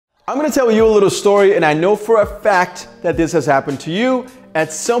I'm gonna tell you a little story, and I know for a fact that this has happened to you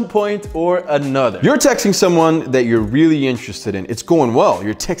at some point or another. You're texting someone that you're really interested in. It's going well.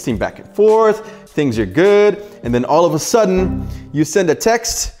 You're texting back and forth, things are good, and then all of a sudden, you send a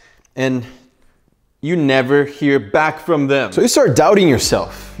text and you never hear back from them. So you start doubting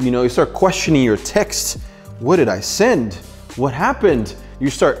yourself. You start questioning your text. What did I send? What happened? You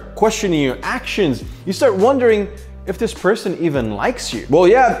start questioning your actions. You start wondering if this person even likes you. Well,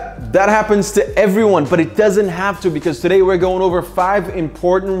 yeah, that happens to everyone, but it doesn't have to, because today we're going over 5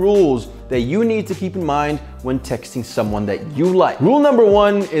 important rules that you need to keep in mind when texting someone that you like. Rule number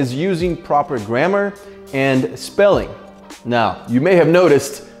 1 is using proper grammar and spelling. Now, you may have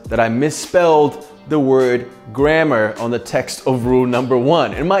noticed that I misspelled the word grammar on the text of rule number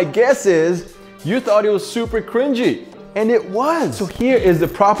 1. And my guess is you thought it was super cringy. And it was. So here is the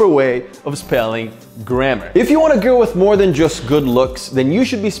proper way of spelling grammar. If you want a girl with more than just good looks, then you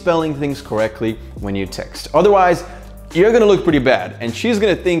should be spelling things correctly when you text. Otherwise, you're gonna look pretty bad, and she's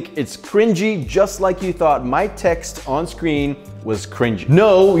gonna think it's cringy, just like you thought my text on screen was cringy.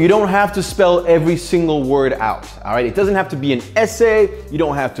 No, you don't have to spell every single word out, all right? It doesn't have to be an essay, you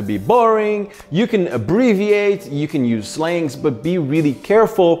don't have to be boring, you can abbreviate, you can use slangs, but be really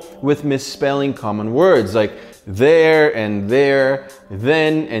careful with misspelling common words like there and there,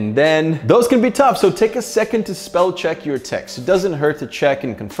 then and then. Those can be tough, so take a second to spell check your text. It doesn't hurt to check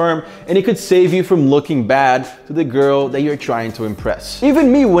and confirm, and it could save you from looking bad to the girl that you're trying to impress.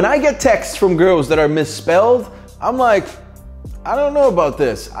 Even me, when I get texts from girls that are misspelled, I'm like, I don't know about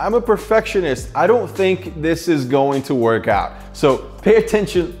this. I'm a perfectionist. I don't think this is going to work out. So pay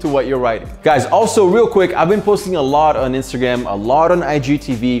attention to what you're writing. Guys, also real quick, I've been posting a lot on Instagram, a lot on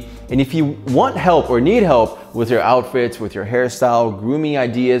IGTV, and if you want help or need help with your outfits, with your hairstyle, grooming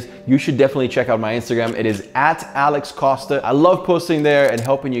ideas, you should definitely check out my Instagram. It is @AlexCosta. I love posting there and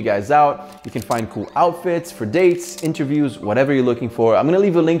helping you guys out. You can find cool outfits for dates, interviews, whatever you're looking for. I'm gonna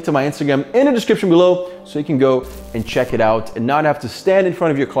leave a link to my Instagram in the description below so you can go and check it out and not have to stand in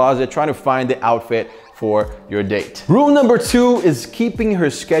front of your closet trying to find the outfit for your date. Rule number 2 is keeping her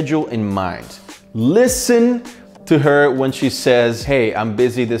schedule in mind. Listen to her when she says, hey, I'm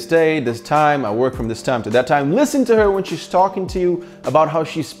busy this day, this time, I work from this time to that time. Listen to her when she's talking to you about how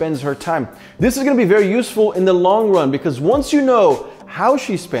she spends her time. This is gonna be very useful in the long run, because once you know how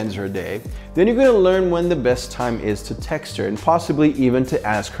she spends her day, then you're gonna learn when the best time is to text her and possibly even to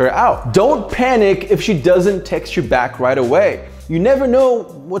ask her out. Don't panic if she doesn't text you back right away. You never know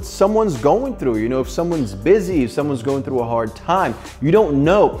what someone's going through. If someone's busy, if someone's going through a hard time, you don't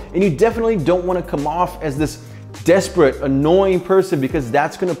know. And you definitely don't wanna come off as this desperate, annoying person, because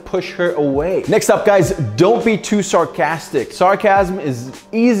that's gonna push her away. Next up, guys, don't be too sarcastic. Sarcasm is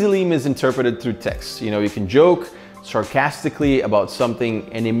easily misinterpreted through text. You can joke sarcastically about something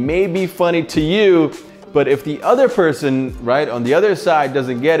and it may be funny to you, but if the other person, right, on the other side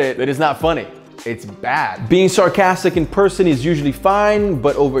doesn't get it, then it's not funny. It's bad. Being sarcastic in person is usually fine,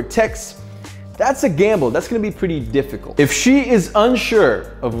 but over text, that's a gamble. That's gonna be pretty difficult. If she is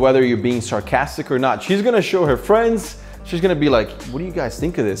unsure of whether you're being sarcastic or not, she's gonna show her friends. She's gonna be like, what do you guys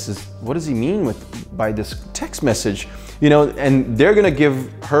think of this? What does he mean by this text message? And they're gonna give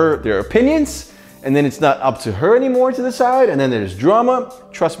her their opinions, and then it's not up to her anymore to decide, and then there's drama.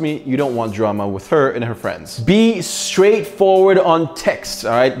 Trust me, you don't want drama with her and her friends. Be straightforward on text,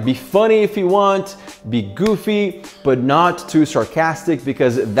 all right? Be funny if you want, be goofy, but not too sarcastic,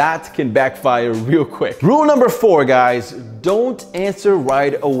 because that can backfire real quick. Rule number 4, guys, don't answer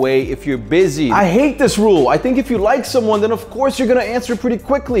right away if you're busy. I hate this rule. I think if you like someone, then of course you're gonna answer pretty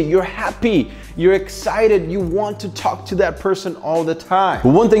quickly. You're happy, you're excited, you want to talk to that person all the time.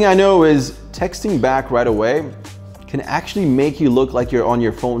 But one thing I know is texting back right away can actually make you look like you're on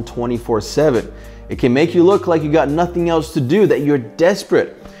your phone 24/7. It can make you look like you got nothing else to do, that you're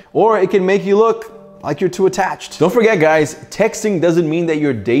desperate, or it can make you look like you're too attached. Don't forget, guys, texting doesn't mean that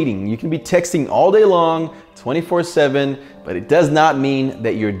you're dating. You can be texting all day long, 24/7, but it does not mean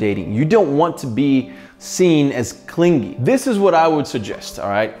that you're dating. You don't want to be seen as clingy. This is what I would suggest, all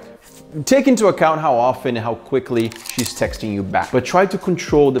right? Take into account how often and how quickly she's texting you back, but try to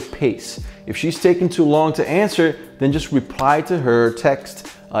control the pace. If she's taking too long to answer, then just reply to her text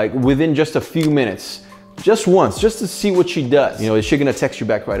like within just a few minutes. Just once, just to see what she does. Is she gonna text you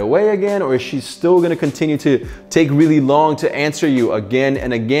back right away again, or is she still gonna continue to take really long to answer you again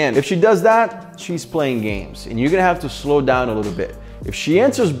and again? If she does that, she's playing games, and you're gonna have to slow down a little bit. If she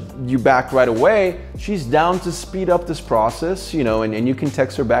answers you back right away, she's down to speed up this process, and you can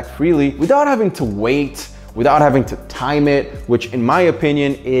text her back freely without having to wait, without having to time it, which in my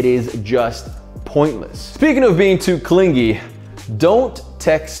opinion, it is just pointless. Speaking of being too clingy, don't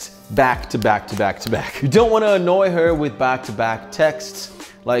text back to back to back to back. You don't want to annoy her with back-to-back texts.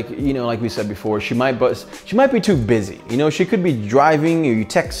 Like, you know, like we said before, she might be too busy. You know, she could be driving, or you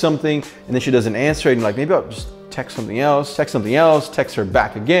text something and then she doesn't answer it, and like, maybe I'll just text something else, text her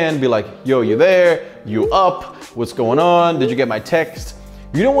back again, be like, yo, you there? You up? What's going on? Did you get my text?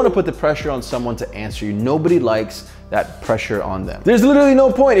 You don't want to put the pressure on someone to answer you. Nobody likes that pressure on them. There's literally no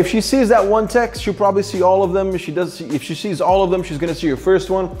point. If she sees that one text, she'll probably see all of them. If she sees all of them, she's gonna see your first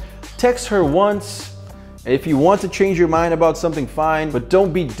one. Text her once. If you want to change your mind about something, fine, but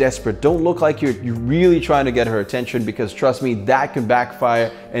don't be desperate. Don't look like you're really trying to get her attention, because trust me, that can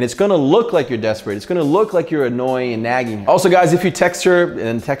backfire, and it's gonna look like you're desperate. It's gonna look like you're annoying and nagging her. Also guys, if you text her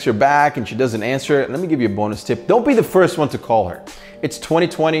and text her back and she doesn't answer, let me give you a bonus tip. Don't be the first one to call her. It's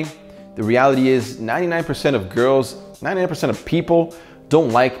 2020. The reality is 99% of girls, 99% of people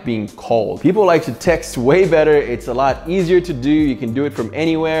don't like being called. People like to text way better. It's a lot easier to do. You can do it from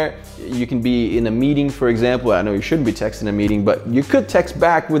anywhere. You can be in a meeting, for example. I know you shouldn't be texting a meeting, but you could text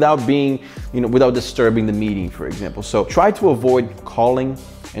back without being, without disturbing the meeting, for example. So try to avoid calling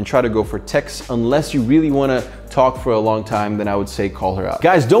and try to go for texts. Unless you really want to talk for a long time, then I would say call her out.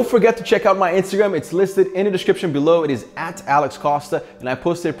 Guys, don't forget to check out my Instagram. It's listed in the description below. It is @AlexCosta, and I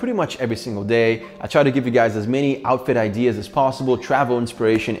post there pretty much every single day. I try to give you guys as many outfit ideas as possible, travel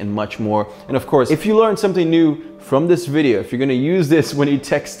inspiration, and much more. And of course, if you learned something new from this video, if you're gonna use this when you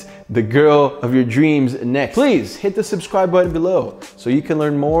text the girl of your dreams next, please hit the subscribe button below so you can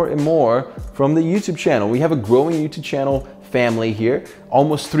learn more and more from the YouTube channel. We have a growing YouTube channel family here,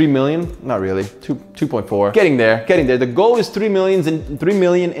 almost 3 million, not really, 2.4, getting there. The goal is 3 million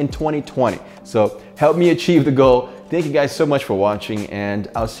in 2020. So help me achieve the goal. Thank you guys so much for watching, and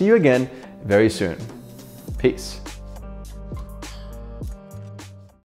I'll see you again very soon. Peace.